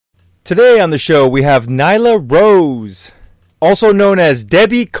Today on the show, we have Nyla Rose, also known as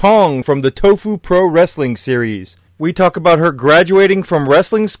Debbie Kong from the Tofu Pro Wrestling series. We talk about her graduating from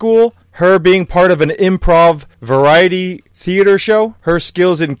wrestling school, her being part of an improv variety theater show, her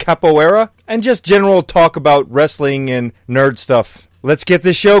skills in capoeira, and just general talk about wrestling and nerd stuff. Let's get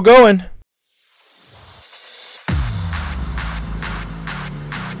this show going.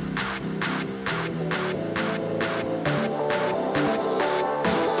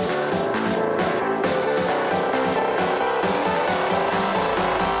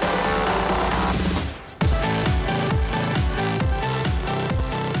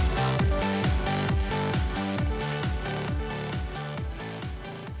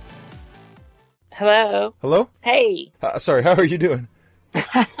 Hello. Hello? Hey. Sorry, how are you doing?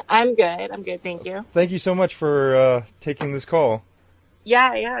 I'm good, thank you. Thank you so much for taking this call.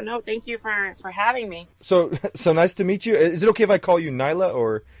 Yeah, no, thank you for having me. So nice to meet you. Is it okay if I call you Nyla,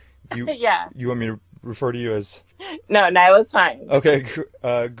 or you Yeah. you want me to refer to you as... No, Nyla's fine. Okay,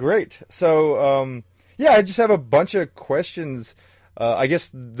 great. So, I just have a bunch of questions. I guess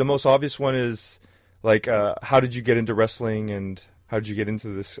the most obvious one is, like, how did you get into wrestling, and how did you get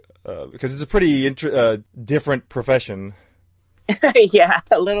into this? Because it's a pretty different profession. Yeah,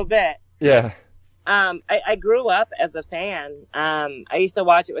 a little bit. Yeah. I grew up as a fan. I used to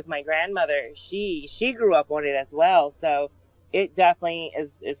watch it with my grandmother. She grew up on it as well, so it definitely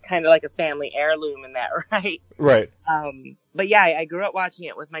is kind of like a family heirloom in that, right? Right. But yeah, I grew up watching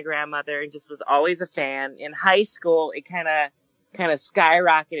it with my grandmother and just was always a fan. In high school, it kind of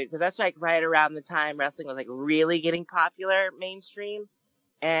skyrocketed because that's like right around the time wrestling was like really getting popular mainstream,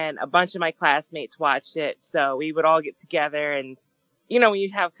 and a bunch of my classmates watched it. So we would all get together, and when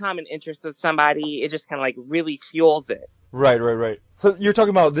you have common interests with somebody, it just kind of like really fuels it. Right. So you're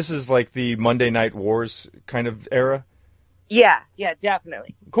talking about, this is like the Monday Night Wars kind of era? Yeah,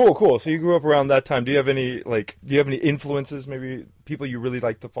 definitely. Cool. So you grew up around that time. Do you have any influences, maybe people you really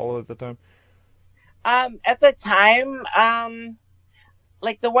like to follow at the time? At the time,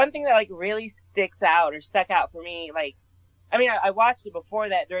 like the one thing that like really stuck out for me, like, I mean, I watched it before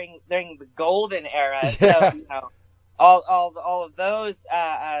that during the golden era. Yeah. So, all of those,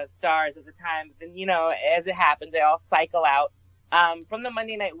 stars at the time, then, as it happens, they all cycle out. From the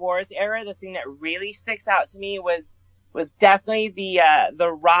Monday Night Wars era, the thing that really sticks out to me was definitely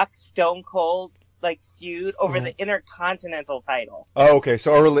the Rock Stone Cold, like, feud over the Intercontinental title. Oh, okay.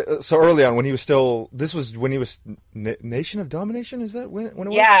 So early on, when he was still, this was when he was Nation of Domination. Is that when it was?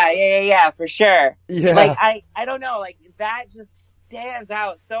 Yeah, for sure. Yeah. Like, I don't know, like, that just stands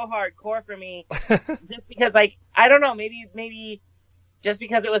out so hardcore for me, just because, like, I don't know, maybe just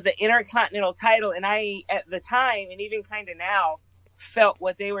because it was the Intercontinental title, and I at the time, and even kind of now, felt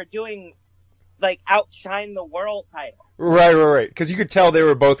what they were doing, like, outshine the world title. Right. Because you could tell they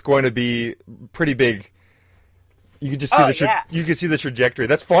were both going to be pretty big. You could just see you could see the trajectory.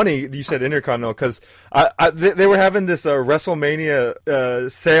 That's funny you said Intercontinental, because they were having this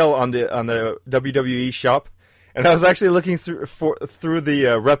WrestleMania sale on the WWE shop, and I was actually looking through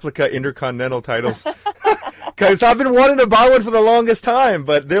the replica Intercontinental titles, because I've been wanting to buy one for the longest time,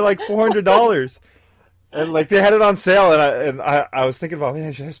 but they're like $400. And like they had it on sale, and I was thinking about,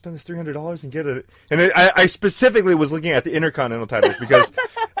 man, should I spend this $300 and get it? And I specifically was looking at the Intercontinental titles because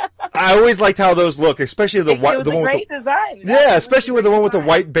I always liked how those look, especially the white, the one with the design. Yeah, especially with the one with the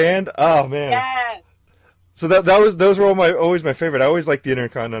white band. Oh man. Yes. So those were always my favorite. I always liked the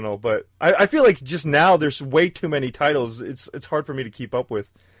Intercontinental, but I feel like just now there's way too many titles. It's hard for me to keep up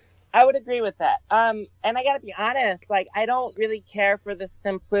with. I would agree with that. And I gotta be honest, like, I don't really care for the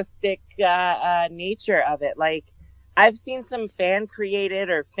simplistic nature of it. Like, I've seen some fan created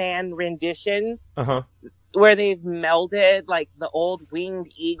or fan renditions where they've melded like the old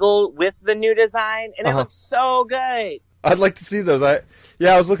winged eagle with the new design, and it looks so good. I'd like to see those. I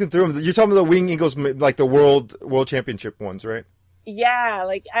was looking through them. You're talking about the winged eagles, like the world championship ones, right? Yeah,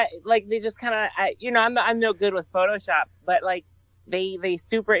 like they just kind of, I'm no good with Photoshop, but like, they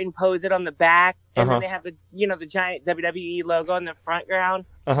superimpose it on the back, and then they have the the giant WWE logo on the front ground,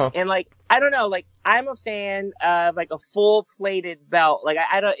 and like, I don't know, like, I'm a fan of like a full plated belt. Like,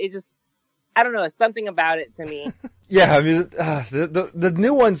 I don't know, it's something about it to me. Yeah, I mean, the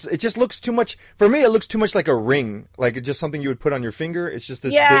new ones, it just looks too much for me. It looks too much like a ring, like it's just something you would put on your finger. It's just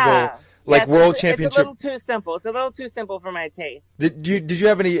this big old, like, world championship. It's a little too simple. It's a little too simple for my taste. Did you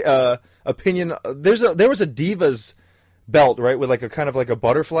have any opinion? There was a Divas belt, right, with like a kind of like a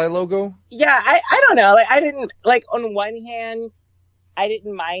butterfly logo. Yeah, I don't know. Like, I didn't, like, on one hand, I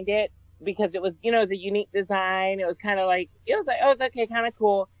didn't mind it because it was, the unique design. It was kind of like, it was okay, kind of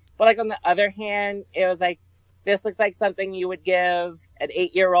cool. But like on the other hand, it was like, this looks like something you would give an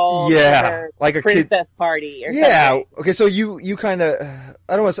 8-year-old like a princess party or something. Okay, so you kind of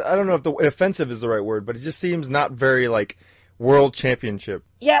I don't know if the offensive is the right word, but it just seems not very like world championship.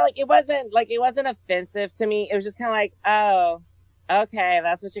 Yeah, like it wasn't offensive to me. It was just kind of like, oh, okay,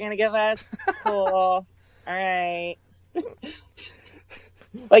 that's what you're gonna give us. Cool, all right.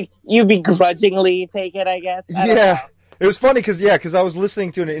 Like you begrudgingly take it, I guess. I don't know. It was funny because I was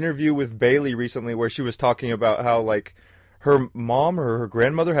listening to an interview with Bailey recently where she was talking about how like her mom or her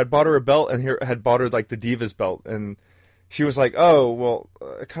grandmother had bought her a belt and had bought her like the Divas belt, and she was like, "Oh, well,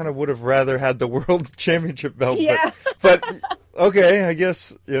 I kind of would have rather had the world championship belt." Yeah. But okay, I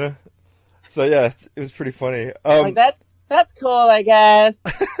guess So yeah, it was pretty funny. Like that's cool, I guess.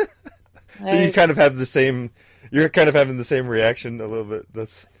 So you kind of have the same. You're kind of having the same reaction a little bit.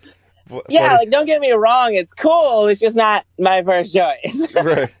 That's. Yeah, funny. like don't get me wrong, it's cool. It's just not my first choice.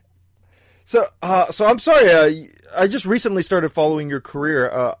 Right. So I'm sorry. I just recently started following your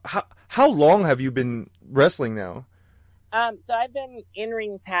career. How long have you been wrestling now? So I've been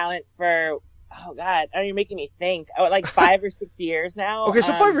in-ring talent for you're making me think. Like 5 or 6 years now. Okay,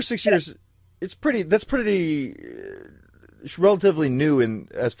 so 5 or 6 years. That's pretty relatively new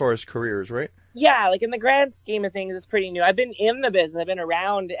as far as careers, right? Yeah, like in the grand scheme of things, it's pretty new. I've been in the business. I've been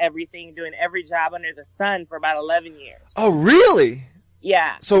around everything, doing every job under the sun for about 11 years. Oh, really?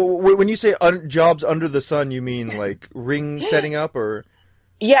 Yeah. So when you say jobs under the sun, you mean like ring setting up or?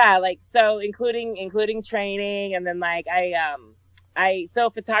 Yeah, like so including training, and then like so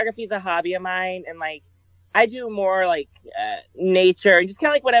photography is a hobby of mine, and like I do more like nature and just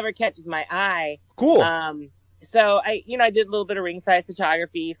kind of like whatever catches my eye. Cool. So I did a little bit of ringside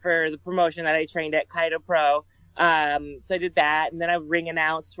photography for the promotion that I trained at Kaido Pro. So I did that, and then I ring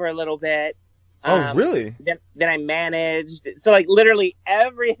announced for a little bit. Oh, really? Then I managed. So like literally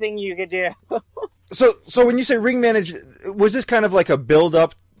everything you could do. So when you say ring manage, was this kind of like a build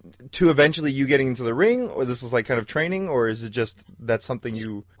up to eventually you getting into the ring, or this is like kind of training, or is it just that's something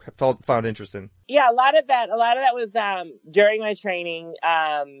you found interest in? Yeah, a lot of that was during my training.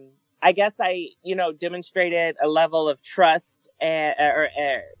 I guess I, demonstrated a level of trust,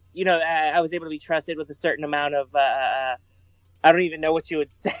 I was able to be trusted with a certain amount of, I don't even know what you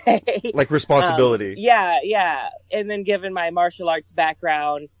would say. Like responsibility. Yeah. And then given my martial arts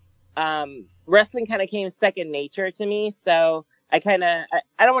background, wrestling kind of came second nature to me. So I don't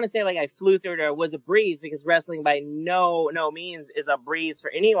want to say like I flew through it or was a breeze, because wrestling by no means is a breeze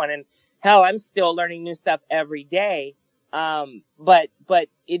for anyone. And hell, I'm still learning new stuff every day. But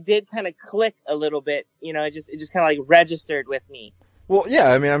it did kind of click a little bit, it just kind of like registered with me. Well,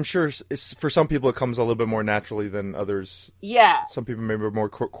 yeah, I mean, I'm sure for some people it comes a little bit more naturally than others. Yeah. Some people maybe are more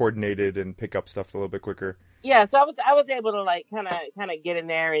coordinated and pick up stuff a little bit quicker. Yeah, so I was able to like kind of get in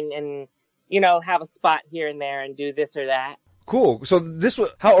there and have a spot here and there and do this or that. Cool. So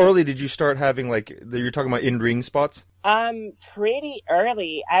how early did you start having like you're talking about in-ring spots? Pretty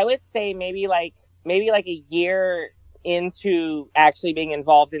early. I would say maybe like a year into actually being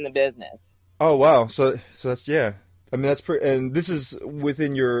involved in the business. Oh wow. So that's, yeah. I mean, that's pretty, and this is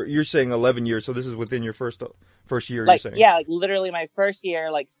within you're saying 11 years, so this is within your first year, like, you're saying? Yeah, like literally my first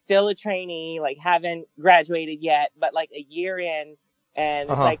year, like still a trainee, like haven't graduated yet, but like a year in, and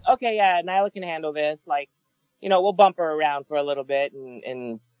it's like, okay, yeah, Nyla can handle this. Like, we'll bump her around for a little bit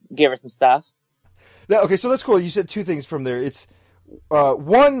and give her some stuff. Yeah, okay, so that's cool. You said two things from there. It's,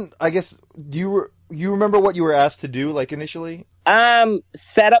 one, I guess, you remember what you were asked to do, like, initially?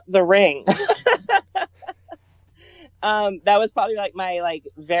 Set up the ring. That was probably like my like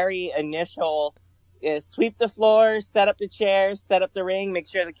very initial sweep the floor, set up the chairs, set up the ring, make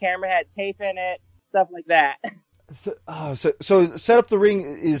sure the camera had tape in it, stuff like that. So set up the ring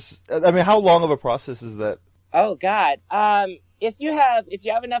is, I mean, how long of a process is that? Oh God. If you have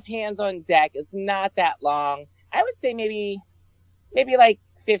enough hands on deck, it's not that long. I would say maybe like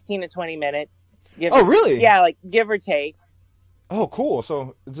 15 to 20 minutes. Really? Yeah, like give or take. Oh, cool.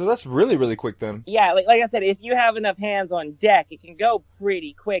 So that's really, really quick then. Yeah, like I said, if you have enough hands on deck, it can go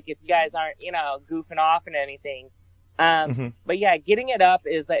pretty quick if you guys aren't, goofing off and anything. But yeah, getting it up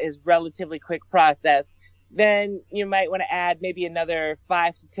is relatively quick process. Then you might want to add maybe another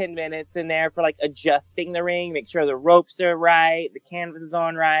 5 to 10 minutes in there for like adjusting the ring, make sure the ropes are right, the canvas is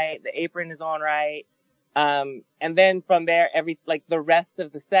on right, the apron is on right. And then from there, the rest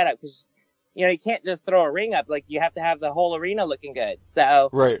of the setup, because you can't just throw a ring up. Like, you have to have the whole arena looking good. So,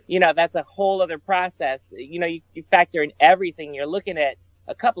 right. That's a whole other process. You factor in everything. You're looking at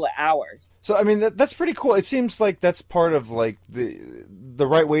a couple of hours. So, I mean, that's pretty cool. It seems like that's part of, like, the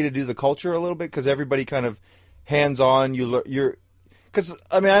right way to do the culture a little bit, because everybody kind of hands-on. Because Because,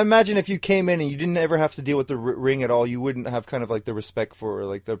 I mean, I imagine if you came in and you didn't ever have to deal with the ring at all, you wouldn't have kind of like the respect for,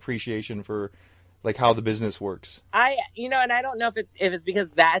 like the appreciation for, like how the business works. And I don't know if it's because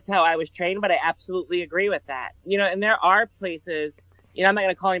that's how I was trained, but I absolutely agree with that. And there are places, I'm not going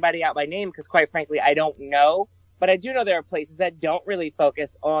to call anybody out by name because quite frankly, I don't know, but I do know there are places that don't really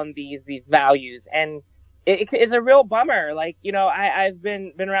focus on these values. And it's a real bummer. Like, I've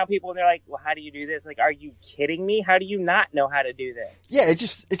been around people and they're like, well, how do you do this? Like, are you kidding me? How do you not know how to do this? Yeah, it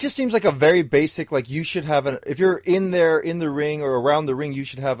just seems like a very basic, like you should have if you're in the ring or around the ring, you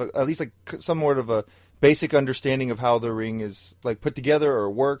should have at least like somewhat of a basic understanding of how the ring is like put together or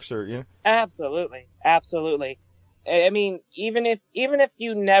works or, Absolutely. Absolutely. I mean, even if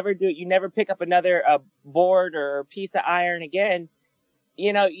you never do it, you never pick up another board or piece of iron again,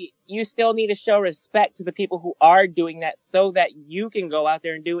 you still need to show respect to the people who are doing that so that you can go out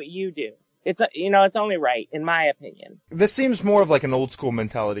there and do what you do. It's only right, in my opinion. This seems more of like an old school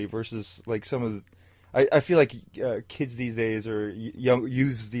mentality versus like some of the, I feel like kids these days or young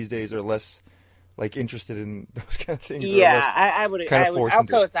youths these days are less like interested in those kind of things. Yeah, I'll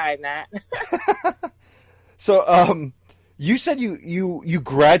co-sign that. So, you said you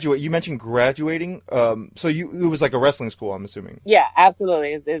graduate. You mentioned graduating. So it was like a wrestling school, I'm assuming. Yeah,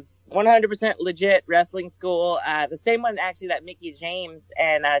 absolutely. It's 100% legit wrestling school. The same one actually that Mickie James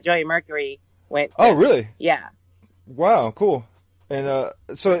and Joey Mercury went to. Oh, really? Yeah. Wow, cool. And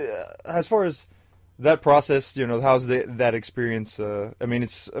so as far as that process, how's that experience? I mean,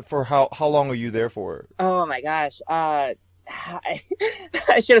 it's for how long are you there for? Oh my gosh. I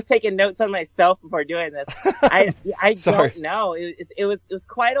should have taken notes on myself before doing this. I don't know. It was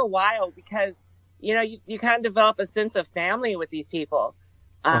quite a while because you kind of develop a sense of family with these people.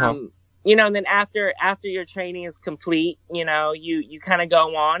 And then after your training is complete, you kind of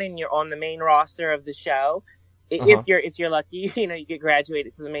go on and you're on the main roster of the show. If you're lucky, you get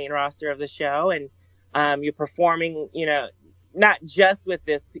graduated to the main roster of the show, and you're performing, not just with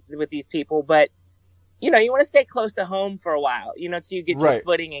these people, but you want to stay close to home for a while, till you get your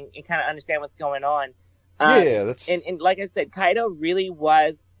footing and kind of understand what's going on. That's... And like I said, Kaido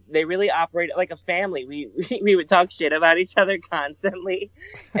they really operated like a family. We would talk shit about each other constantly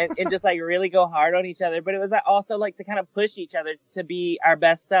and just like really go hard on each other. But it was also like to kind of push each other to be our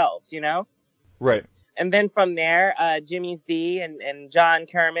best selves, Right. And then from there, Jimmy Z and John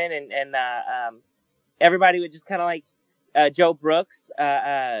Kerman and everybody would just kind of like Joe Brooks,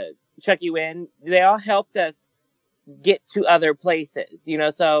 Chucky Wynn, they all helped us get to other places,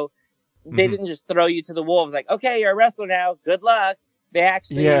 so they didn't just throw you to the wolves like, okay, you're a wrestler now, good luck. They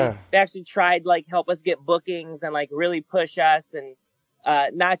actually tried like help us get bookings and like really push us and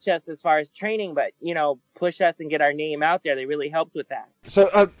not just as far as training, but push us and get our name out there. They really helped with that.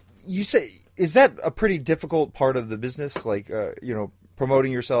 So you say, is that a pretty difficult part of the business? Like,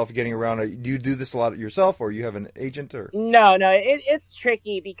 promoting yourself, getting around. Do you do this a lot yourself, or you have an agent? Or no, it's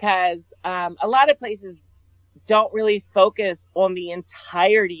tricky because a lot of places don't really focus on the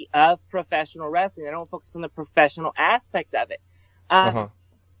entirety of professional wrestling. They don't focus on the professional aspect of it.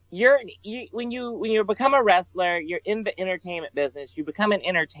 When you become a wrestler, you're in the entertainment business. You become an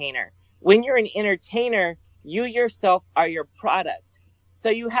entertainer. When you're an entertainer, you yourself are your product. So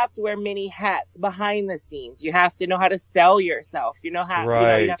you have to wear many hats behind the scenes. You have to know how to sell yourself. You have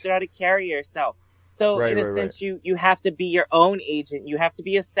to know how to carry yourself. So in a sense, you have to be your own agent. You have to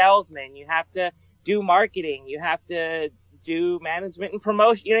be a salesman. You have to do marketing. You have to do management and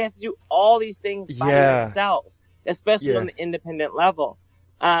promotion. You have to do all these things by yourself, especially on the independent level.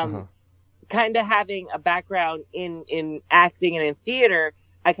 Kind of having a background in acting and in theater,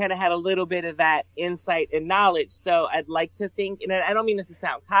 I kind of had a little bit of that insight and knowledge. So I'd like to think, and I don't mean this to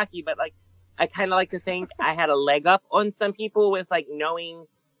sound cocky, but like, I kind of like to think I had a leg up on some people with like knowing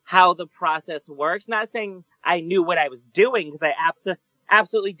how the process works. Not saying I knew what I was doing, because I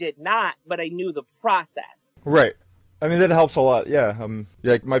absolutely did not, but I knew the process. Right. I mean, that helps a lot. Yeah.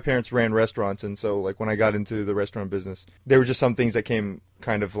 Like my parents ran restaurants. And so like when I got into the restaurant business, there were just some things that came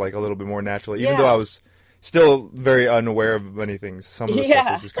kind of like a little bit more naturally, even though I was still very unaware of many things. Some of the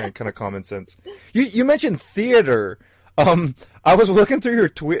stuff was just kind of common sense. You mentioned theater. I was looking through your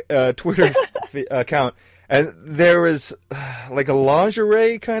Twitter account, and there was like a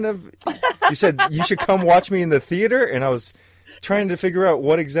lingerie kind of. You said you should come watch me in the theater, and I was trying to figure out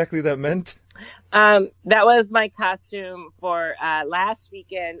what exactly that meant. That was my costume for last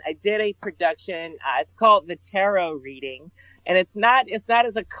weekend. I did a production. It's called The Tarot Reading, and it's not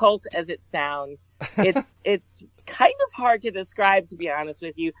as occult as it sounds. It's kind of hard to describe, to be honest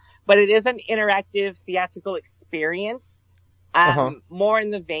with you, but it is an interactive theatrical experience. More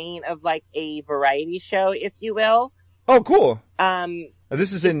in the vein of like a variety show, if you will. Oh, cool. Um,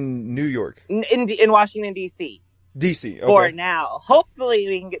 This is in New York. in Washington, D.C. D.C. Okay. For now. Hopefully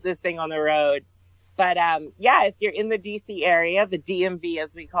we can get this thing on the road. But yeah, if you're in the D.C. area, the DMV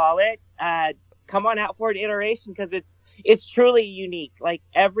as we call it, come on out for an iteration because it's truly unique. Like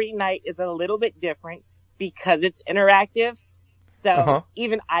every night is a little bit different because it's interactive. So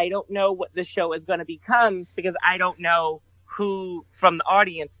even I don't know what the show is going to become because I don't know who from the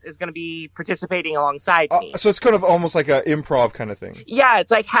audience is going to be participating alongside me. So it's kind of almost like an improv kind of thing. Yeah,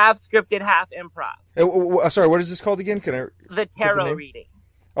 it's like half scripted, half improv. Sorry, what is this called again? Can I? The tarot reading.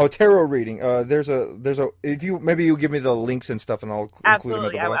 Oh, tarot reading. There's a. If you maybe you'll give me the links and stuff, and I'll absolutely.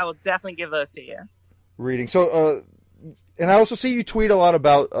 Include them I will definitely give those to you. Reading. So, and I also see you tweet a lot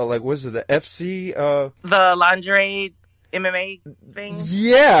about like what is it, the FC? The lingerie MMA thing.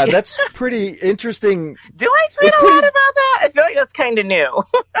 Yeah, that's pretty interesting. Do I tweet a lot about that? I feel like that's kind of new.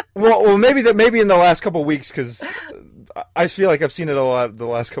 well, maybe in the last couple of weeks because I feel like I've seen it a lot the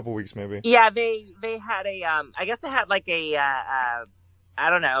last couple of weeks, maybe. Yeah, they had a I guess they had like a I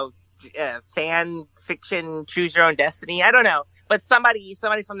don't know, fan fiction, choose your own destiny. I don't know, but somebody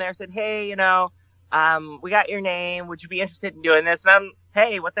from there said, hey, you know, we got your name. Would you be interested in doing this? And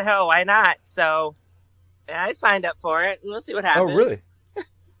hey, what the hell? Why not? So. And I signed up for it, and we'll see what happens. Oh, really?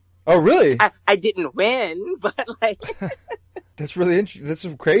 Oh, really? I didn't win, but like... That's really interesting. That's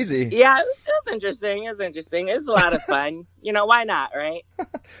crazy. Yeah, it was interesting. It was a lot of fun. You know, why not, right?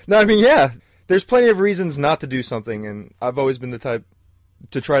 No, I mean, yeah. There's plenty of reasons not to do something, and I've always been the type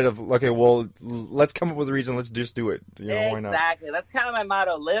to try to, okay, well, let's come up with a reason. Let's just do it. You know, why not? Exactly. That's kind of my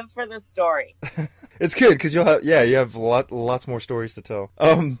motto. Live for the story. It's good, because you have lots more stories to tell.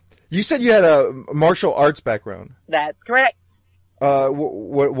 You said you had a martial arts background. That's correct.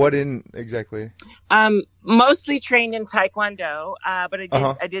 What in exactly? Mostly trained in Taekwondo, but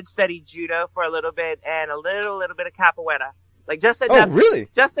I did study judo for a little bit and a little bit of capoeira. Like just enough. Oh, really?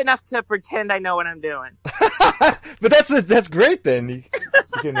 Just enough to pretend I know what I'm doing. But that's great then. You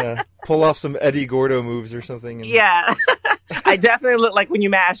can pull off some Eddie Gordo moves or something. And... Yeah, I definitely look like when you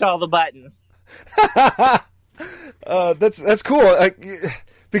mash all the buttons. That's cool.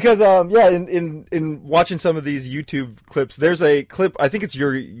 Because in watching some of these YouTube clips, there's a clip. I think it's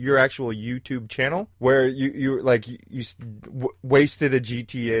your actual YouTube channel where you wasted a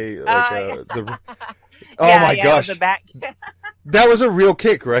GTA. Oh my gosh! That was a real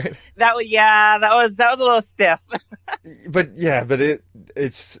kick, right? That was a little stiff. but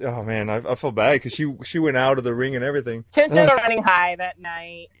it's oh man, I feel bad because she went out of the ring and everything. Tensions were running high that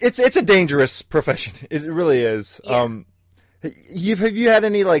night. It's a dangerous profession. It really is. Yeah. Have you had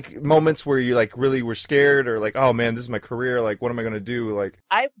any like moments where you like really were scared or like, oh man, this is my career, like what am I gonna do? Like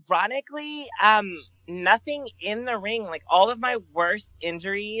ironically, nothing in the ring. Like all of my worst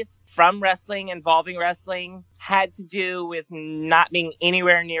injuries from wrestling involving wrestling had to do with not being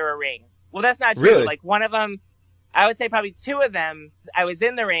anywhere near a ring. Well, that's not true. Really? Like one of them, I would say probably two of them, I was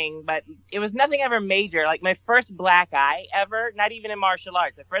in the ring, but it was nothing ever major. Like my first black eye ever, not even in martial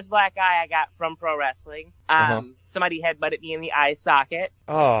arts. The first black eye I got from pro wrestling. Somebody headbutted me in the eye socket.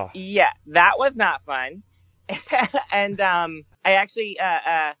 Oh. Yeah, that was not fun. And I actually,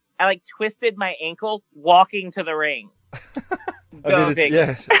 I like twisted my ankle walking to the ring. I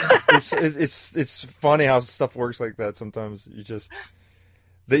mean, it's funny how stuff works like that. Sometimes you just.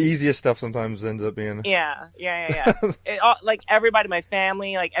 The easiest stuff sometimes ends up being... Yeah. Like, everybody, my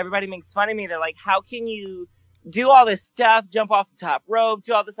family, like, everybody makes fun of me. They're like, how can you do all this stuff, jump off the top rope,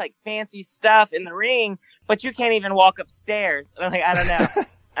 do all this, like, fancy stuff in the ring, but you can't even walk upstairs? And I'm like, I don't know.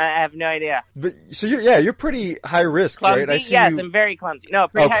 I have no idea. But so, you're pretty high risk, clumsy? Right? Yes, I'm very clumsy. No,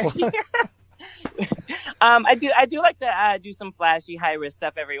 pretty high I do like to do some flashy, high-risk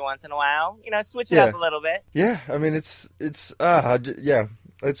stuff every once in a while. You know, switch it up a little bit. Yeah, I mean, it's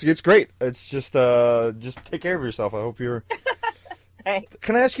great. It's just take care of yourself. I hope you're. Thanks.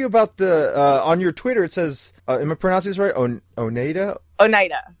 Can I ask you about the on your Twitter? It says, am I pronouncing this right? Oneida.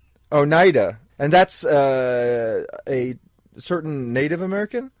 Oneida, and that's a certain Native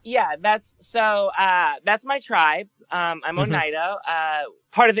American. Yeah, that's my tribe. I'm Oneida,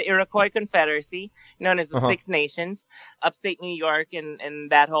 part of the Iroquois Confederacy, known as the Six Nations, upstate New York and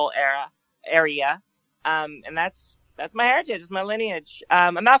that whole area. And that's my heritage, it's my lineage.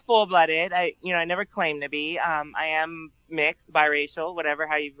 I'm not full-blooded. I never claim to be. I am mixed, biracial, whatever,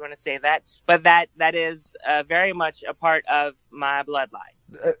 how you want to say that. But that is very much a part of my bloodline.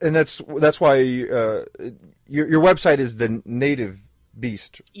 And that's why your website is the Native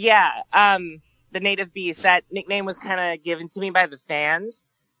Beast. Yeah, the Native Beast. That nickname was kind of given to me by the fans.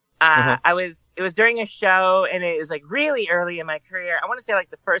 It was during a show, and it was like really early in my career. I want to say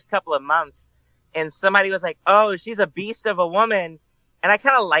like the first couple of months. and somebody was like, "Oh, she's a beast of a woman," and I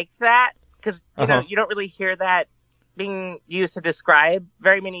kind of liked that because you know you don't really hear that being used to describe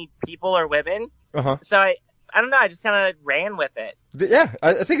very many people or women. So I don't know. I just kind of ran with it. Yeah,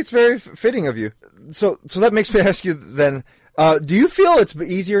 I think it's very fitting of you. So that makes me ask you then. Do you feel it's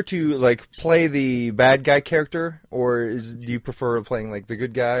easier to like play the bad guy character, or do you prefer playing like the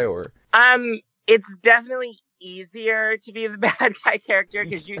good guy? Or it's definitely easier to be the bad guy character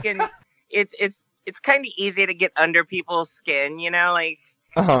because you can. It's kind of easy to get under people's skin, you know, like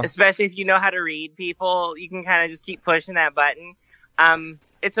especially if you know how to read people, you can kind of just keep pushing that button.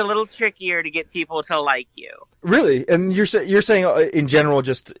 It's a little trickier to get people to like you. Really? And you're saying in general,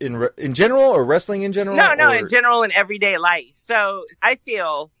 just in general, or wrestling in general? No, in general, in everyday life. So I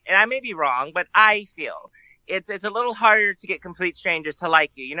feel, and I may be wrong, but I feel it's a little harder to get complete strangers to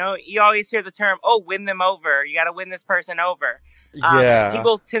like you. You know, you always hear the term, "Oh, win them over. You got to win this person over."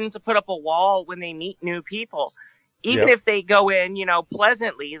 People tend to put up a wall when they meet new people. Even if they go in, you know,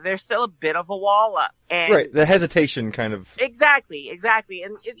 pleasantly, there's still a bit of a wall up. And right, the hesitation kind of. Exactly.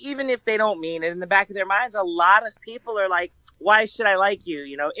 And even if they don't mean it, in the back of their minds, a lot of people are like, "Why should I like you?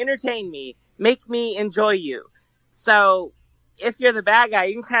 You know, entertain me, make me enjoy you." So if you're the bad guy,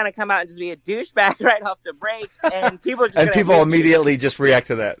 you can kind of come out and just be a douchebag right off the break, and people are just and people immediately just react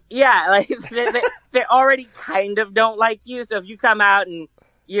to that. Yeah, like they already kind of don't like you. So if you come out and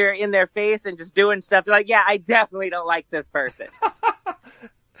you're in their face and just doing stuff, they're like, "Yeah, I definitely don't like this person."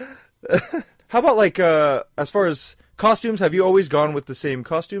 How about like as far as costumes? Have you always gone with the same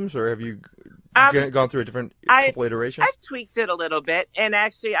costumes, or have you gone through a different couple iterations? I've tweaked it a little bit, and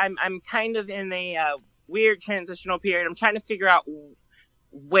actually, I'm kind of in a weird transitional period. I'm trying to figure out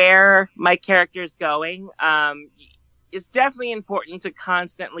where my character is going. It's definitely important to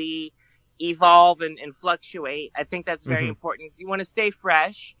constantly evolve and fluctuate. I think that's very important. You want to stay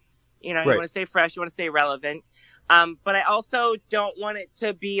fresh, you know, you want to stay fresh, you want to stay relevant. But I also don't want it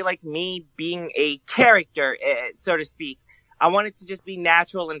to be like me being a character, so to speak. I want it to just be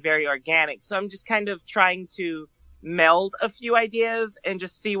natural and very organic. So I'm just kind of trying to meld a few ideas and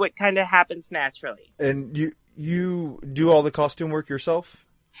just see what kind of happens naturally. And you do all the costume work yourself?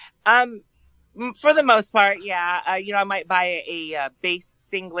 For the most part, yeah. You know, I might buy a base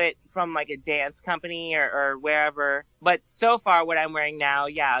singlet from like a dance company or wherever. But so far, what I'm wearing now,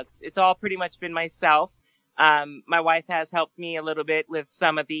 yeah, it's all pretty much been myself. My wife has helped me a little bit with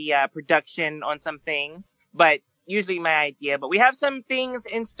some of the production on some things, but usually my idea. But we have some things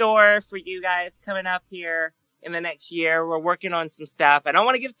in store for you guys coming up here in the next year. We're working on some stuff. I don't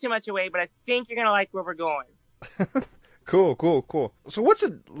want to give too much away, but I think you're gonna like where we're going. Cool. So what's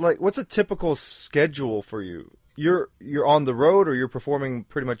a typical schedule for you? You're on the road, or you're performing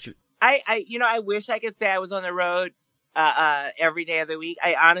pretty much? I wish I could say I was on the road every day of the week.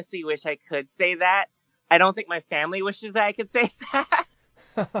 I honestly wish I could say that. I don't think my family wishes that I could say that.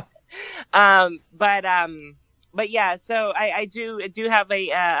 But yeah, so I do have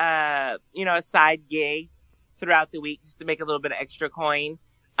a side gig throughout the week just to make a little bit of extra coin.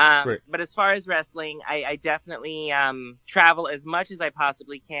 But as far as wrestling, I definitely travel as much as I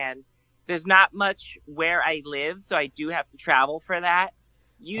possibly can. There's not much where I live, so I do have to travel for that.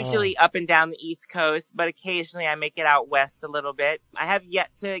 Usually up and down the East Coast, but occasionally I make it out west a little bit. I have yet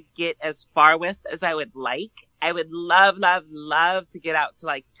to get as far west as I would like. I would love to get out to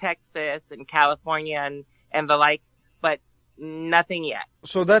like Texas and California and the like, but nothing yet.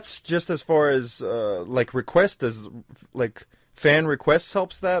 So that's just as far as like requests, as like fan requests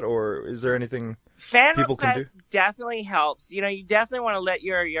helps that, or is there anything fan people can do? Requests definitely helps. You know, you definitely want to let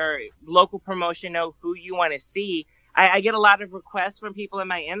your local promotion know who you want to see. I get a lot of requests from people in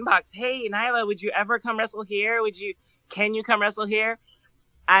my inbox. "Hey, Nyla, would you ever come wrestle here? Can you come wrestle here?"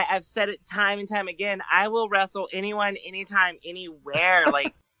 I've said it time and time again. I will wrestle anyone, anytime, anywhere.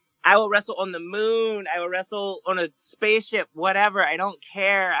 Like, I will wrestle on the moon. I will wrestle on a spaceship, whatever. I don't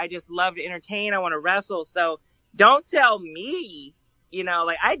care. I just love to entertain. I want to wrestle. So don't tell me, you know,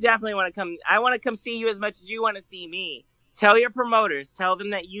 like, I definitely want to come. I want to come see you as much as you want to see me. Tell your promoters. Tell them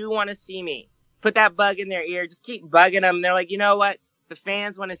that you want to see me. Put that bug in their ear. Just keep bugging them. They're like, "You know what? The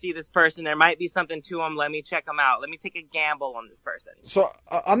fans want to see this person. There might be something to them. Let me check them out. Let me take a gamble on this person." So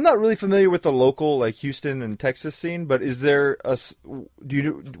I'm not really familiar with the local, like, Houston and Texas scene, but is there would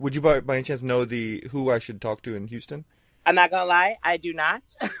you by any chance know who I should talk to in Houston? I'm not going to lie. I do not.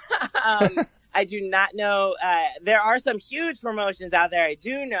 I do not know. There are some huge promotions out there. I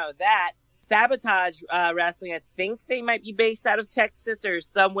do know that. Sabotage Wrestling, I think they might be based out of Texas or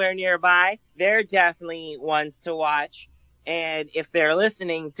somewhere nearby. They're definitely ones to watch. And if they're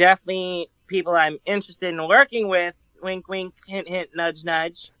listening, definitely people I'm interested in working with. Wink, wink, hint, hint, nudge,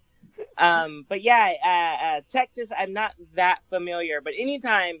 nudge. But yeah, Texas, I'm not that familiar. But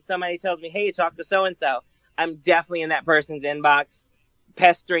anytime somebody tells me, "Hey, talk to so and so," I'm definitely in that person's inbox,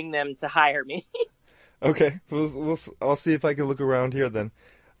 pestering them to hire me. Okay, I'll see if I can look around here then.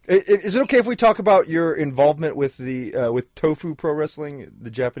 Is it okay if we talk about your involvement with the with Tofu Pro Wrestling,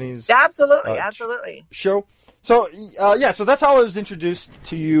 the Japanese Absolutely. Show? So so that's how I was introduced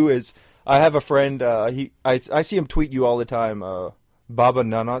to you. Is I have a friend. I see him tweet you all the time. Baba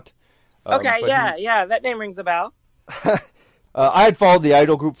Nanat. Okay, that name rings a bell. I had followed the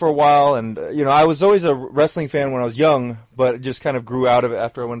Idol group for a while, and I was always a wrestling fan when I was young, but it just kind of grew out of it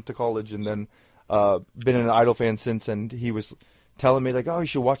after I went to college, and then been an Idol fan since. And he was telling me like, "Oh, you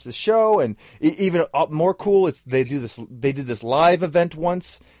should watch the show." And even more cool, they did this live event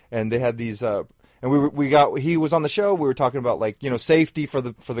once, and they had these. And he was on the show. We were talking about like safety for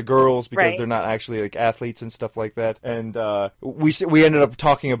the girls because they're not actually like athletes and stuff like that. And we ended up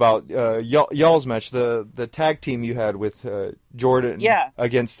talking about y'all's match, the tag team you had with Jordan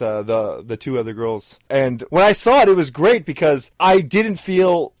against the two other girls. And when I saw it, it was great because I didn't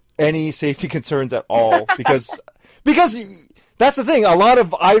feel any safety concerns at all because that's the thing. A lot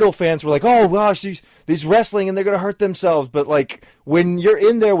of Idol fans were like, "Oh gosh, these wrestling and they're gonna hurt themselves." But like when you're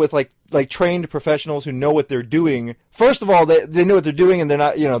in there with like trained professionals who know what they're doing, first of all, they know what they're doing, and they're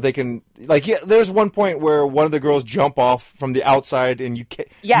not, they can there's one point where one of the girls jump off from the outside, and you can't.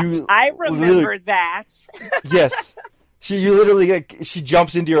 Yeah, I remember that. Yes, she literally she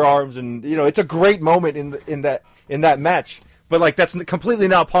jumps into your arms, and it's a great moment in that match. But like that's completely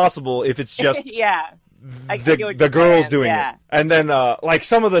not possible if it's just the girls doing it. And then like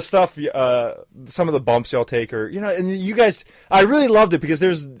some of the stuff, some of the bumps y'all take, or and you guys, I really loved it because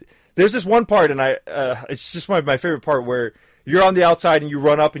there's this one part, and it's just my favorite part where you're on the outside and you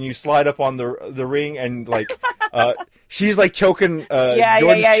run up and you slide up on the ring, and like she's like choking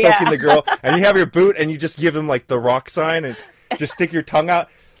Jordan's choking the girl, and you have your boot and you just give them like the rock sign and just stick your tongue out.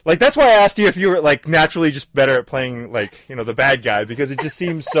 Like that's why I asked you if you were like naturally just better at playing like the bad guy, because it just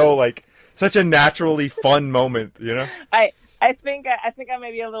seems so like such a naturally fun moment, I think I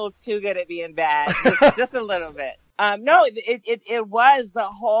may be a little too good at being bad, just a little bit. No, it was, the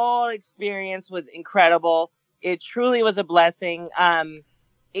whole experience was incredible. It truly was a blessing.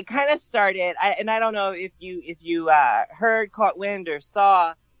 It kind of started, and I don't know if you heard, caught wind, or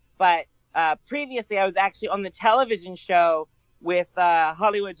saw, but previously I was actually on the television show with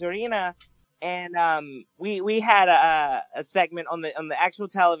Hollywood's Arena, and we had a segment on the actual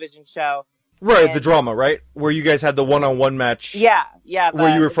television show. Right, and the drama, right? Where you guys had the one-on-one match. Yeah.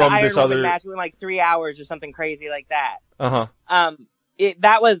 Where you were from the this Iron other Woman match, went like 3 hours or something crazy like that. Uh-huh.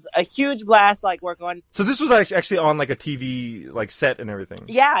 That was a huge blast, like working on. So this was actually on like a TV like set and everything.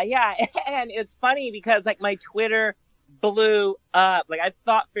 Yeah, and it's funny because like my Twitter blew up. Like I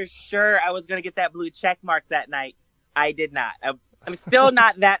thought for sure I was gonna get that blue check mark that night. I did not. I'm still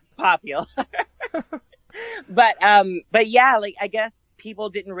not that popular. But yeah, like I guess people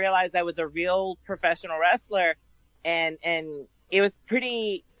didn't realize I was a real professional wrestler, and it was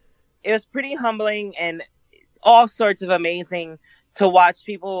pretty humbling and all sorts of amazing to watch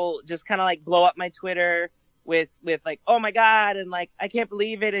people just kind of like blow up my Twitter with like, "Oh my God," and like, "I can't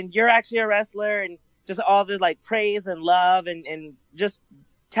believe it," and "You're actually a wrestler," and just all the like praise and love and just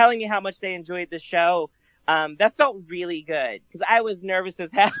telling me how much they enjoyed the show. That felt really good because I was nervous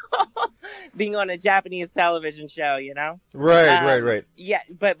as hell being on a Japanese television show, Right. Yeah,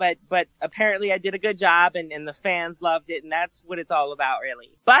 but apparently I did a good job, and the fans loved it, and that's what it's all about,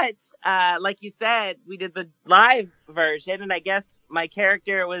 really. But like you said, we did the live version, and I guess my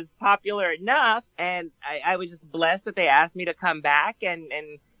character was popular enough, and I was just blessed that they asked me to come back, and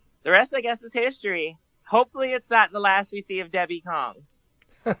the rest, I guess, is history. Hopefully it's not the last we see of Debbie Kong.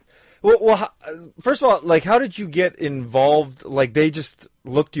 Well, first of all, like, how did you get involved? Like, they just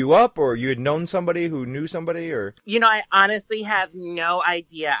looked you up, or you had known somebody who knew somebody, or? I honestly have no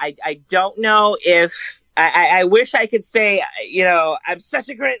idea. I don't know if, I wish I could say, I'm such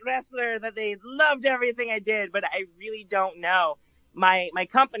a great wrestler that they loved everything I did, but I really don't know. My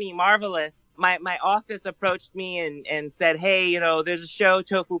company, Marvelous, my office approached me and said, "Hey, there's a show,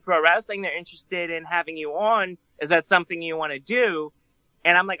 Tofu Pro Wrestling. They're interested in having you on. Is that something you want to do?"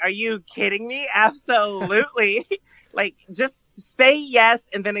 And I'm like, "Are you kidding me? Absolutely." Like, just say yes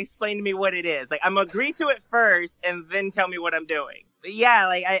and then explain to me what it is. Like, I'm agree to it first and then tell me what I'm doing. But yeah,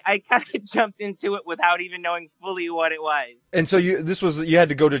 like I kind of jumped into it without even knowing fully what it was. And so you had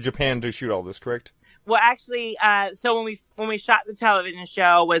to go to Japan to shoot all this, correct? Well, actually, so when we shot the television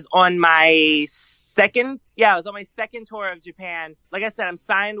show was on my second tour of Japan. Like I said, I'm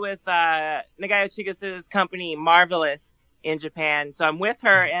signed with Nagayo Chigusa's company, Marvelous. in Japan. So I'm with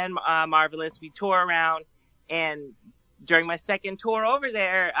her and Marvelous. We tour around, and during my second tour over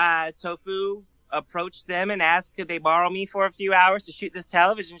there, Tofu approached them and asked could they borrow me for a few hours to shoot this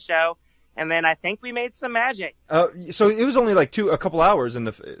television show. And then I think we made some magic. So it was only like a couple hours in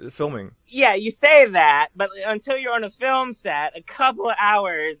the filming. Yeah, you say that, but until you're on a film set, a couple of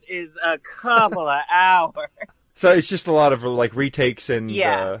hours is a couple of hours. So it's just a lot of like retakes and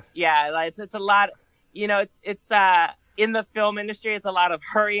like it's a lot. You know, it's in the film industry, it's a lot of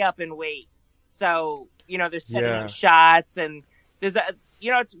hurry up and wait. So there's setting shots, and there's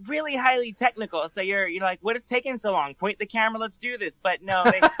it's really highly technical. So you're like, what is taking so long? Point the camera, let's do this. But no,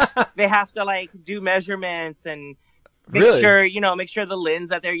 they have to like do measurements and make sure the lens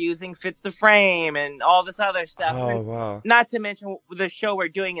that they're using fits the frame and all this other stuff. Oh, and wow. Not to mention the show we're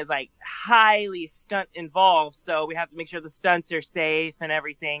doing is like highly stunt involved. So we have to make sure the stunts are safe and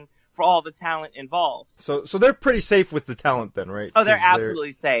everything for all the talent involved. So they're pretty safe with the talent then, right? Oh, they're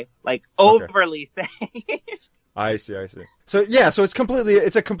absolutely safe. Like overly safe. I see. So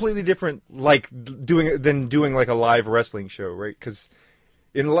it's a completely different doing like a live wrestling show, right? Because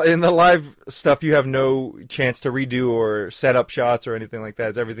in the live stuff, you have no chance to redo or set up shots or anything like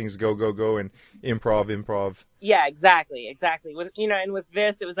that. Everything's go and improv. Yeah, exactly. With and with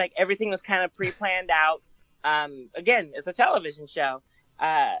this, it was like everything was kind of pre-planned out. Again, it's a television show.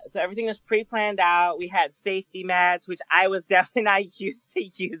 So everything was pre-planned out. We had safety mats, which I was definitely not used to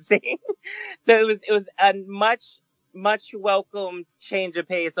using. So it was a much welcomed change of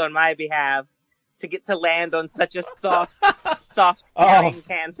pace on my behalf to get to land on such a soft carrying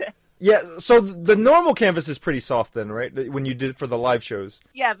canvas. Yeah. So the normal canvas is pretty soft then, right? When you did it for the live shows.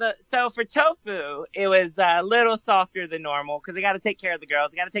 Yeah. So for Tofu, it was a little softer than normal because they got to take care of the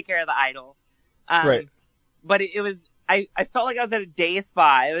girls. They got to take care of the idol. Right. But it was. I felt like I was at a day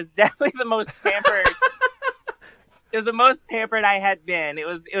spa. It was definitely the most pampered. It was the most pampered I had been. It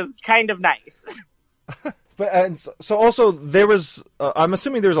was kind of nice. But so also there was. I'm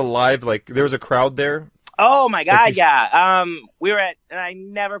assuming there was a live there was a crowd there. Oh my God! Yeah. We were at, and I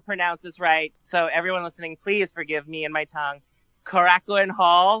never pronounce this right, so everyone listening, please forgive me and my tongue. Korakuen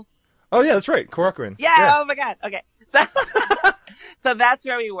Hall. Oh yeah, that's right, Korakuen. Yeah. Oh my God. Okay. So. So that's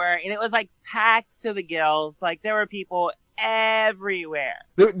where we were, and it was like packed to the gills. Like there were people everywhere.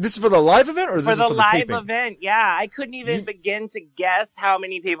 This is for the live event, or this is for the live taping? Event? Yeah, I couldn't even begin to guess how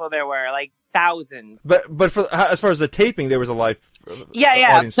many people there were. Like thousands. But for as far as the taping, there was a live.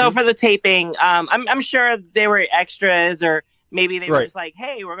 Yeah. So for the taping, I'm sure they were extras, or maybe they were just like,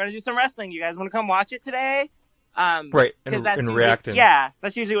 "Hey, we're gonna do some wrestling. You guys want to come watch it today?" Right, and reacting. Yeah,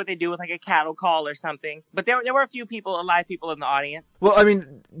 that's usually what they do with like a cattle call or something. But there were a few live people in the audience. Well, I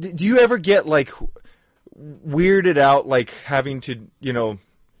mean, do you ever get like weirded out, like having to,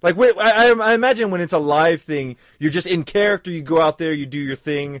 like I imagine when it's a live thing, you're just in character. You go out there, you do your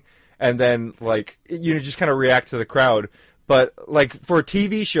thing, and then like just kind of react to the crowd. But like for a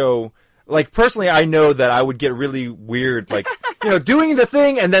TV show. Like, personally, I know that I would get really weird, like, doing the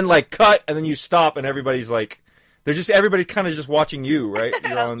thing and then, like, cut, and then you stop, and everybody's, like, everybody's kind of just watching you, right?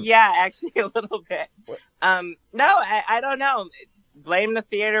 Yeah, actually, a little bit. No, I don't know. Blame the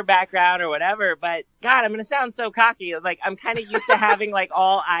theater background or whatever, but, God, I'm going to sound so cocky. Like, I'm kind of used to having, like,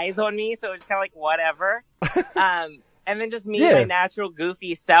 all eyes on me, so it's kind of like, whatever. And then just me, my natural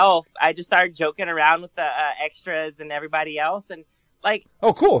goofy self, I just started joking around with the extras and everybody else, and like,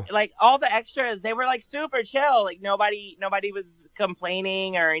 oh, cool. Like all the extras, they were like super chill. Like nobody was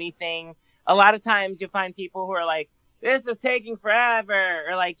complaining or anything. A lot of times you'll find people who are like, this is taking forever.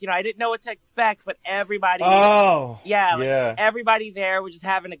 Or like, I didn't know what to expect, but everybody, everybody there was just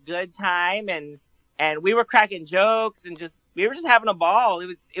having a good time. And we were cracking jokes and we were just having a ball.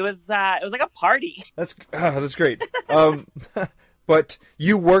 It was like a party. That's great. But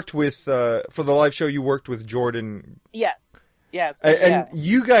you worked with, for the live show, you worked with Jordan. Yes. And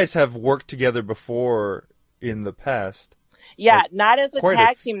you guys have worked together before in the past. Yeah, like, not as a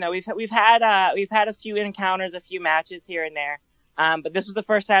tag team though. We've had a few encounters, a few matches here and there. But this was the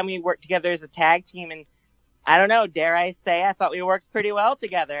first time we worked together as a tag team, and I don't know, dare I say, I thought we worked pretty well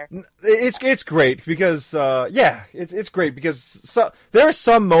together. It's great because it's great because there are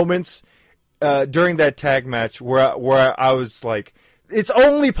some moments during that tag match where I was like, it's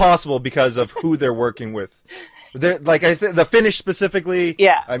only possible because of who they're working with. The finish specifically.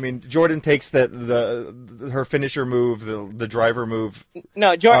 Yeah. I mean, Jordan takes her finisher move, the driver move.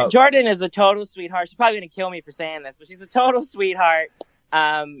 No, Jordan is a total sweetheart. She's probably gonna kill me for saying this, but she's a total sweetheart.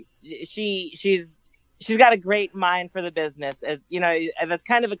 She's got a great mind for the business, as that's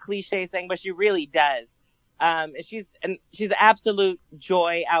kind of a cliche saying, but she really does. She's absolute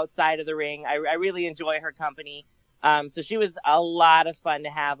joy outside of the ring. I really enjoy her company. So she was a lot of fun to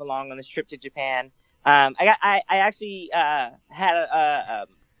have along on this trip to Japan. I actually had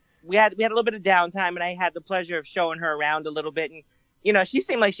we had a little bit of downtime, and I had the pleasure of showing her around a little bit, and she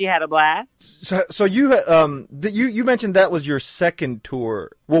seemed like she had a blast. So you mentioned that was your second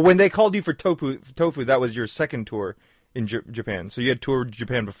tour. Well, when they called you for Tofu, that was your second tour in Japan. So you had toured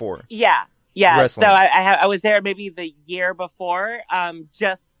Japan before. Yeah. Wrestling. So I was there maybe the year before,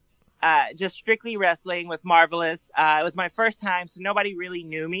 just strictly wrestling with Marvelous. It was my first time, so nobody really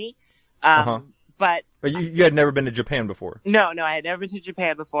knew me. But you had never been to Japan before? No, I had never been to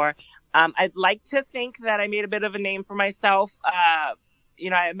Japan before. I'd like to think that I made a bit of a name for myself. I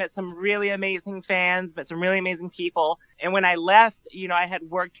met some really amazing fans, met some really amazing people. And when I left, I had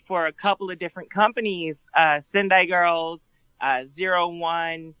worked for a couple of different companies, Sendai Girls,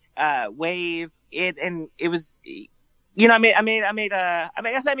 01, Wave. It was, I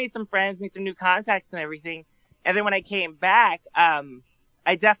guess I made some friends, made some new contacts and everything. And then when I came back,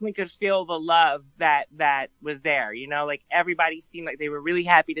 I definitely could feel the love that was there. Like everybody seemed like they were really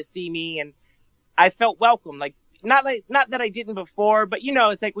happy to see me, and I felt welcome. Like not that I didn't before, but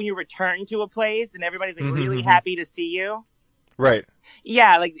it's like when you return to a place and everybody's like really happy to see you. Right.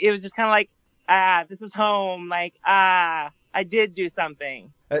 Yeah, like it was just kind of like, this is home. Like, I did do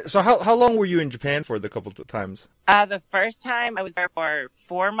something. So how long were you in Japan for the couple of times? The first time I was there for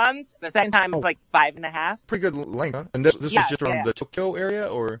 4 months. The second time was like 5.5. Pretty good length, huh? And this was just around the Tokyo area,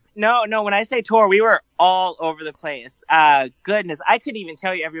 or? No. When I say tour, we were all over the place. Goodness, I couldn't even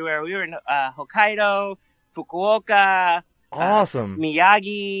tell you everywhere. We were in Hokkaido, Fukuoka, awesome,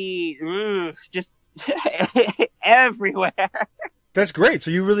 Miyagi, just everywhere. That's great.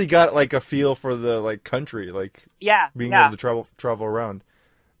 So you really got like a feel for the country, being able to travel around.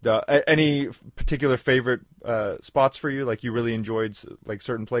 Any particular favorite spots for you? Like you really enjoyed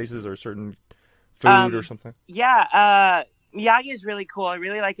certain places or certain food or something? Yeah, Miyagi is really cool. I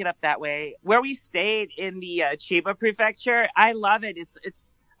really like it up that way. Where we stayed in the Chiba prefecture, I love it.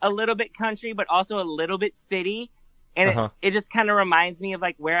 It's a little bit country, but also a little bit city, and it just kind of reminds me of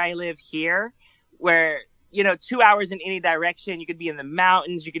like where I live here, where 2 hours in any direction. You could be in the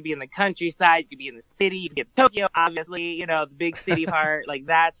mountains, you could be in the countryside, you could be in the city, you could be in Tokyo, obviously, the big city part, like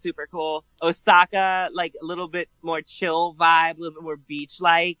that's super cool. Osaka, like a little bit more chill vibe, a little bit more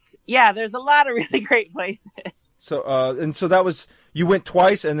beach-like. Yeah, there's a lot of really great places. So, so that was, you went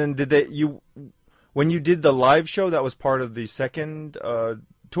twice, and then when you did the live show, that was part of the second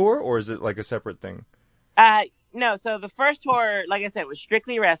tour, or is it like a separate thing? No, so the first tour, like I said, was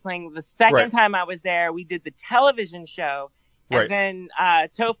strictly wrestling. The second time I was there, we did the television show, and then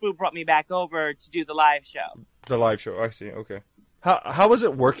Tofu brought me back over to do the live show. The live show, I see. Okay. How was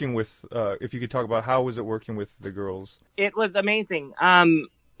it working with? If you could talk about how was it working with the girls? It was amazing.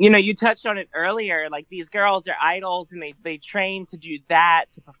 You touched on it earlier. Like these girls are idols, and they train to do that,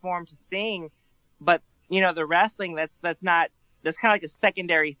 to perform, to sing. But the wrestling, that's kind of like a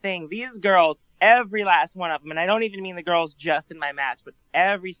secondary thing. These girls, every last one of them, and I don't even mean the girls just in my match, but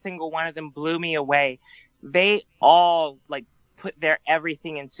every single one of them blew me away. They all put their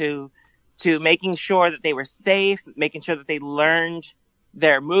everything into making sure that they were safe, making sure that they learned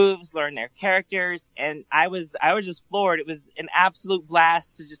their moves, learned their characters, and I was just floored. It was an absolute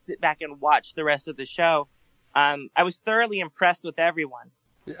blast to just sit back and watch the rest of the show. I was thoroughly impressed with everyone.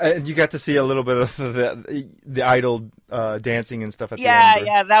 And you got to see a little bit of the idol dancing and stuff at the end.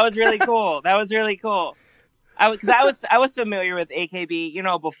 Yeah, that was really cool. That was really cool. I was familiar with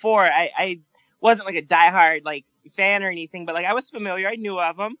AKB, before. I wasn't like a diehard fan or anything, but I was familiar. I knew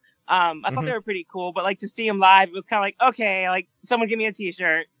of them. I thought they were pretty cool, but to see them live, it was kind of okay, someone give me a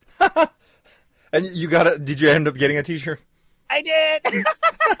t-shirt. And you did you end up getting a t-shirt? I did.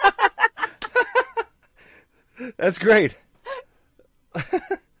 That's great.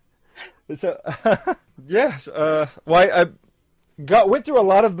 So, yes. I went through a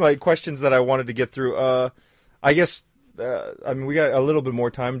lot of my questions that I wanted to get through. I guess, we got a little bit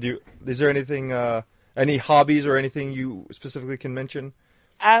more time. Is there anything, any hobbies or anything you specifically can mention?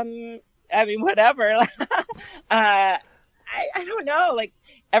 Whatever. I don't know.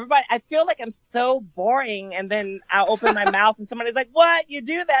 Everybody, I feel like I'm so boring, and then I'll open my mouth and somebody's like, "What? You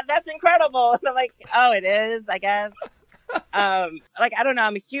do that? That's incredible!" And I'm like, "Oh, it is, I guess." I don't know.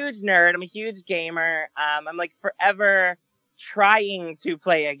 I'm a huge nerd. I'm a huge gamer. I'm forever trying to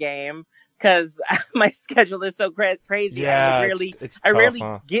play a game because my schedule is so crazy. Yeah, I rarely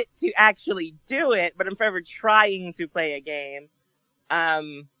get to actually do it, but I'm forever trying to play a game.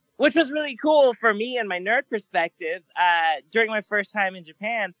 Which was really cool for me and my nerd perspective. During my first time in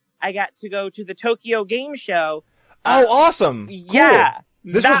Japan, I got to go to the Tokyo Game Show. Oh, awesome! Yeah,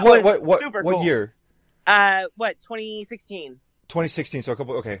 cool. This was what super what cool. year? What, 2016? 2016, so a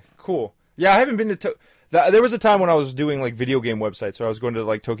couple. Okay, cool. Yeah, I haven't been to. There was a time when I was doing like video game websites, so I was going to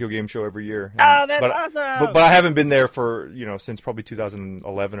like Tokyo Game Show every year. Oh, that's awesome! But I haven't been there for since probably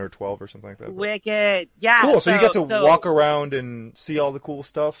 2011 or 12 or something like that. Wicked, yeah. Cool. So you got to walk around and see all the cool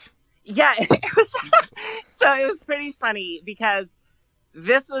stuff. Yeah, it was. So it was pretty funny because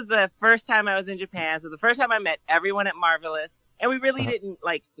this was the first time I was in Japan. So the first time I met everyone at Marvelous, and we really didn't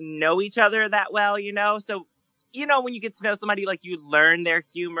like know each other that well, So when you get to know somebody, like you learn their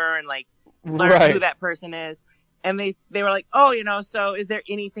humor and like learn who that person is. And they were like, oh, so is there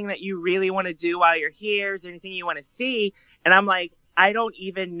anything that you really want to do while you're here? Is there anything you want to see? And I'm like, I don't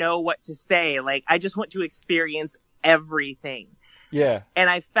even know what to say. Like, I just want to experience everything. Yeah. And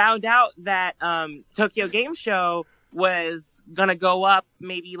I found out that Tokyo Game Show was going to go up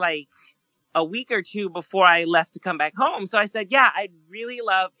maybe like a week or two before I left to come back home. So I said, yeah, I'd really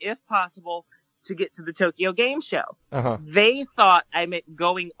love, if possible, to get to the Tokyo Game Show. Uh-huh. They thought I meant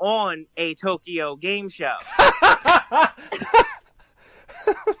going on a Tokyo Game Show.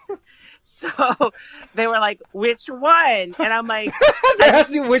 So they were like, which one? And I'm like... They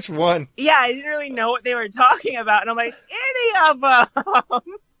asked you which one. Yeah, I didn't really know what they were talking about. And I'm like, any of them.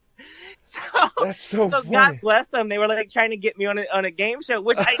 That's so funny. God bless them. They were like trying to get me on a game show,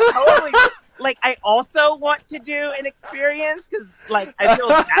 which I totally... Like, I also want to do an experience because, like, I feel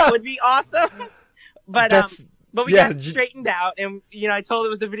that would be awesome. But we got straightened out, and I told it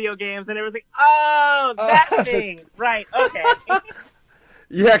was the video games, and it was like, oh, that thing, right? Okay.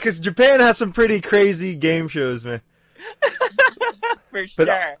 Yeah, because Japan has some pretty crazy game shows, man. For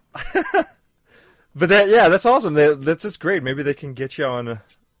sure. But that's awesome. That's just great. Maybe they can get you on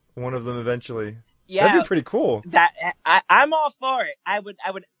one of them eventually. Yeah, that'd be pretty cool. I'm all for it. I would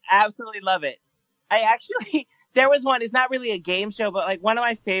absolutely love it. There was one. It's not really a game show, but like one of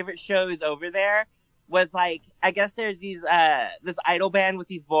my favorite shows over there was like, I guess there's these this idol band with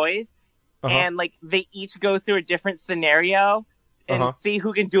these boys, and like they each go through a different scenario and see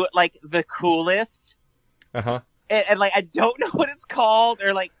who can do it like the coolest. And like I don't know what it's called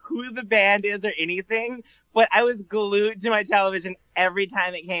or like who the band is or anything, but I was glued to my television every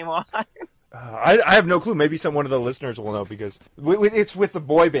time it came on. I have no clue. Maybe one of the listeners will know because it's with the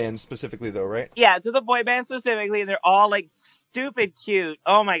boy band specifically, though, right? Yeah, it's with the boy band specifically. They're all like stupid cute.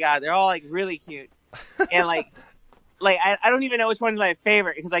 Oh my god, they're all like really cute, and like I don't even know which one's my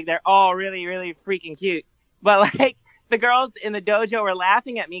favorite because like they're all really really freaking cute. But like the girls in the dojo were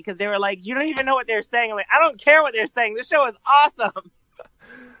laughing at me because they were like, "You don't even know what they're saying." I'm like, I don't care what they're saying. This show is awesome.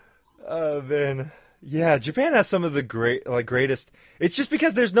 Oh man. Yeah, Japan has some of the greatest. It's just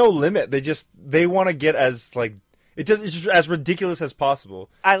because there's no limit. They want to get as like it's just as ridiculous as possible.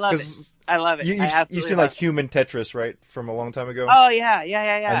 I love it. I love it. You've seen like Human Tetris, right, from a long time ago. Oh yeah.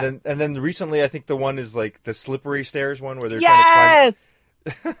 And then recently, I think the one is like the slippery stairs one where they're trying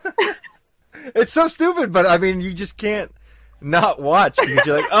to climb. It's so stupid, but I mean, you just can't not watch because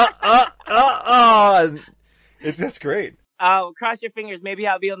you're like, that's great. Oh, cross your fingers. Maybe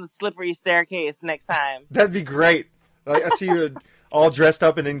I'll be on the slippery staircase next time. That'd be great. Like, I see you all dressed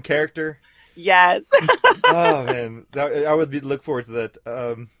up and in character. Yes. Oh man, I would look forward to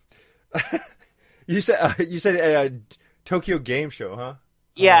that. You said Tokyo Game Show, huh?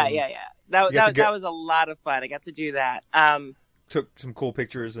 Yeah. That was a lot of fun. I got to do that. Took some cool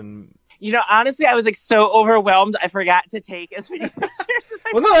pictures and. Honestly, I was like so overwhelmed. I forgot to take as many pictures as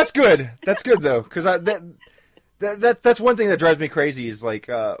I. Well, no, that's good. That's good though, because that's one thing that drives me crazy is like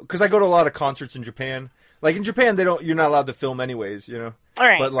because I go to a lot of concerts in Japan. Like in Japan, you're not allowed to film anyways, All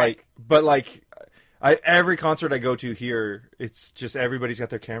right. But every concert I go to here, it's just everybody's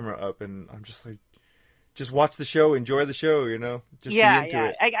got their camera up, and I'm just like, just watch the show, enjoy the show, Just be into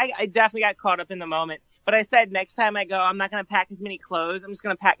it. I definitely got caught up in the moment. But I said next time I go, I'm not going to pack as many clothes. I'm just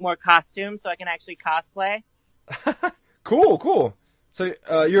going to pack more costumes so I can actually cosplay. Cool. So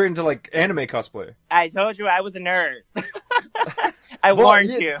you're into like anime cosplay. I told you I was a nerd. I warned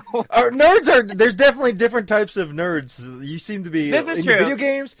you. There's definitely different typps of nerds. You seem to be into video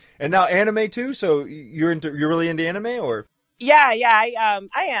games and now anime too. So you're really into anime or? Yeah, I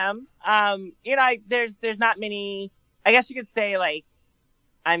am. There's not many. I guess you could say like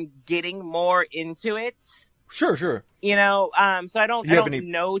I'm getting more into it. Sure. So I don't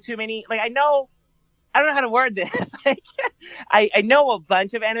know too many. Like I don't know how to word this. Like, I know a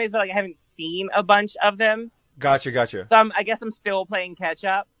bunch of animes, but like I haven't seen a bunch of them. Gotcha. So I guess I'm still playing catch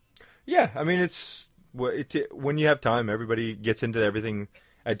up. Yeah, I mean it's when you have time, everybody gets into everything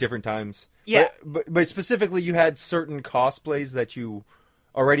at different times. Yeah, but specifically, you had certain cosplays that you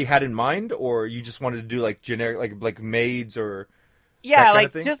already had in mind, or you just wanted to do like generic, like maids or Yeah,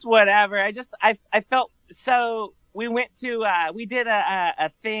 like just whatever. I felt so. We went to we did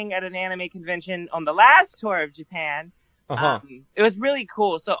a thing at an anime convention on the last tour of Japan. It was really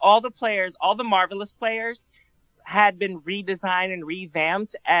cool. So all the Marvelous players had been redesigned and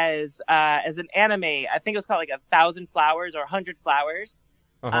revamped as an anime. I think it was called like 1,000 Flowers or 100 Flowers.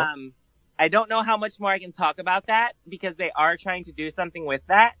 I don't know how much more I can talk about that because they are trying to do something with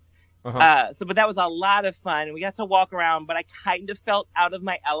that. But that was a lot of fun. We got to walk around, but I kind of felt out of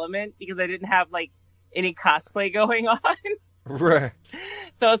my element because I didn't have like any cosplay going on. Right.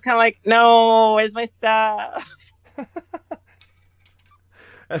 So I was kind of like, no, where's my stuff?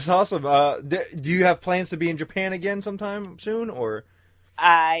 That's awesome. Do you have plans to be in Japan again sometime soon, or?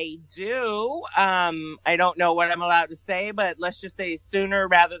 I do. I don't know what I'm allowed to say, but let's just say sooner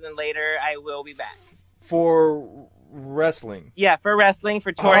rather than later, I will be back. For wrestling? Yeah, for wrestling,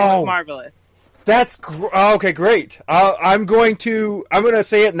 for touring with Marvelous. That's okay, great. I'm going to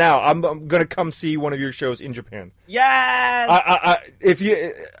say it now. I'm going to come see one of your shows in Japan. Yes.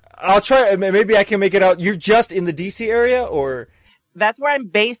 I'll try. Maybe I can make it out. You're just in the DC area, or? That's where I'm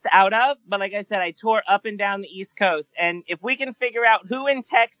based out of. But like I said, I tour up and down the East Coast. And if we can figure out who in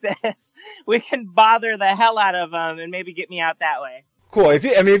Texas, we can bother the hell out of them and maybe get me out that way. Cool. If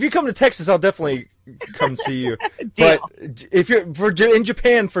you come to Texas, I'll definitely come see you. But if you're in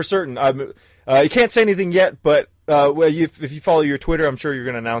Japan for certain, you can't say anything yet. But if you follow your Twitter, I'm sure you're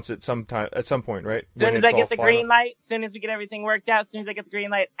going to announce it at some point, right? As soon as I get the green light, as soon as we get everything worked out, as soon as I get the green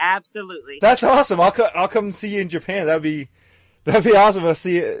light, absolutely. That's awesome. I'll come see you in Japan. That'd be awesome. I'll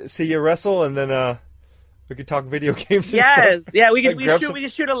see you wrestle, and then we could talk video games. And stuff. Yeah, we can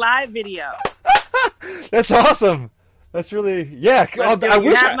shoot a live video. That's awesome. That's really I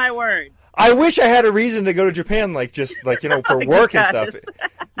have my word. I wish I had a reason to go to Japan, for work and stuff.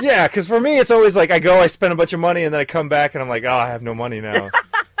 Yeah, because for me, it's always like I spend a bunch of money, and then I come back, and I'm like, I have no money now.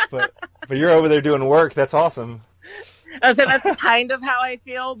 but you're over there doing work. That's awesome. So that's kind of how I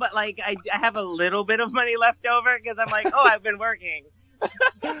feel, but like I have a little bit of money left over because I'm like, I've been working.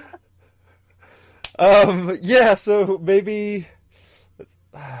 Yeah. So maybe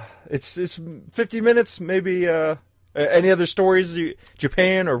it's 50 minutes. Maybe any other stories?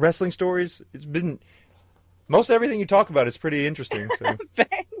 Japan or wrestling stories? It's been most everything you talk about is pretty interesting. So.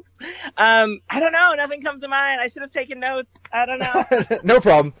 Thanks. I don't know. Nothing comes to mind. I should have taken notes. I don't know. No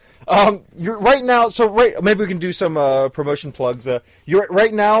problem. You're right now. So maybe we can do some promotion plugs. You're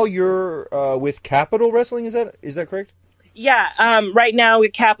with Capital Wrestling. Is that correct? Yeah. Right now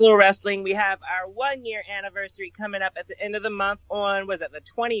with Capital Wrestling, we have our 1-year anniversary coming up at the end of the month on the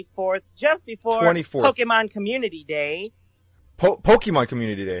 24th, just before Pokemon Community Day. Pokemon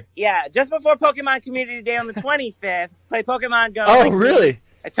Community Day. Yeah, just before Pokemon Community Day on the 25th. Play Pokemon Go. Oh, really?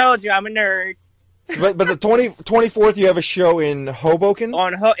 I told you, I'm a nerd. But the 24th, you have a show in Hoboken?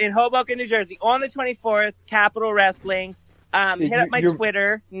 In Hoboken, New Jersey. On the 24th, Capital Wrestling. Hit up my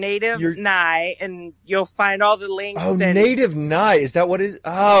Twitter, Native Nye, and you'll find all the links. Oh, Native Nye. Is that what it is?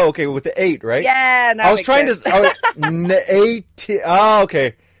 Oh, okay, with the 8, right? Yeah. I was trying to... Oh,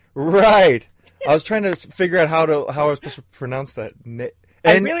 okay. Right. I was trying to figure out how I was supposed to pronounce that.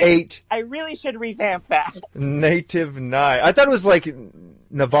 N8. I really should revamp that. Native Nye. I thought it was like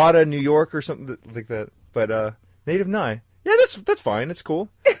Nevada, New York, or something like that. But Native Nye. Yeah, that's fine. It's cool.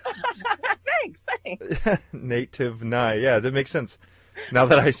 Thanks. Native Nye. Yeah, that makes sense. Now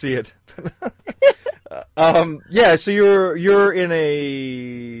that I see it. Yeah. So you're in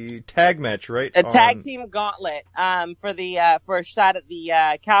a tag match, right? A tag team gauntlet. For a shot at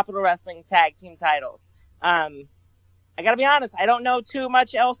the Capital Wrestling tag team titles. I gotta be honest. I don't know too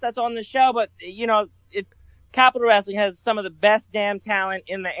much else that's on the show, but it's Capital Wrestling has some of the best damn talent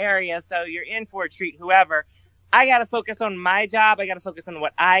in the area. So you're in for a treat. Whoever. I got to focus on my job. I got to focus on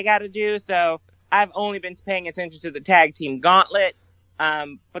what I got to do. So I've only been paying attention to the tag team gauntlet.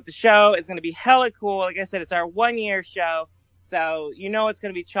 But the show is going to be hella cool. Like I said, it's our 1-year show. So it's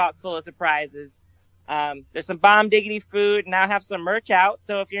going to be chock full of surprises. There's some bomb diggity food. Now I have some merch out.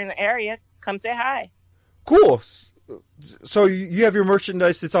 So if you're in the area, come say hi. Cool. So you have your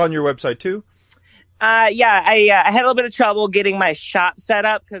merchandise. It's on your website too? Yeah. I had a little bit of trouble getting my shop set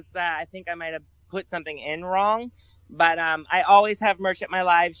up because I think I might have put something in wrong, but I always have merch at my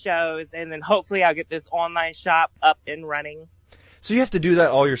live shows, and then hopefully I'll get this online shop up and running. So you have to do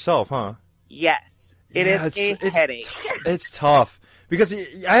that all yourself, huh? Yes. It's a headache. It's tough because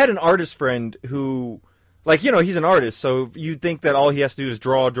I had an artist friend who, he's an artist, so you'd think that all he has to do is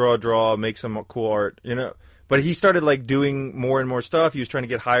draw, make some cool art, But he started doing more and more stuff. He was trying to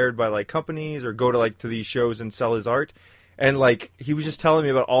get hired by companies or go to these shows and sell his art. And he was just telling me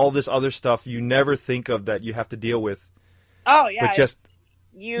about all this other stuff you never think of that you have to deal with Oh yeah. But just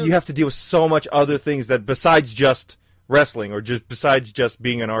you have to deal with so much other things that besides just wrestling or just besides just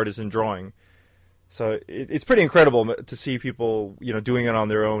being an artist and drawing. So it's pretty incredible to see people, doing it on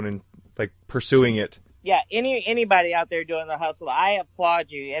their own and like pursuing it. Yeah, anybody out there doing the hustle, I applaud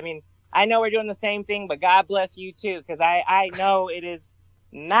you. I mean, I know we're doing the same thing, but God bless you too, because I know it is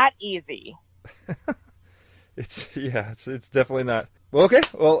not easy. It's definitely not. Well, okay.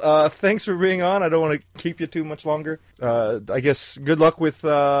 Well, thanks for being on. I don't want to keep you too much longer. I guess good luck with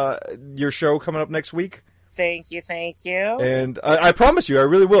your show coming up next week. Thank you. And I promise you, I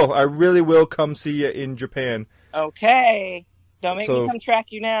really will. I really will come see you in Japan. Okay. Don't make me come track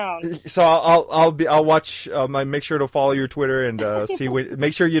you down. So I'll watch. Make sure to follow your Twitter and see.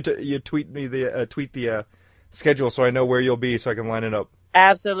 Make sure you tweet the schedule so I know where you'll be so I can line it up.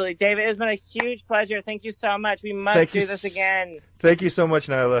 Absolutely, David. It's been a huge pleasure. Thank you so much. We must do this again. Thank you so much,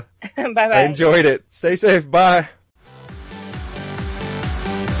 Nyla. Bye-bye. I enjoyed it. Stay safe. Bye.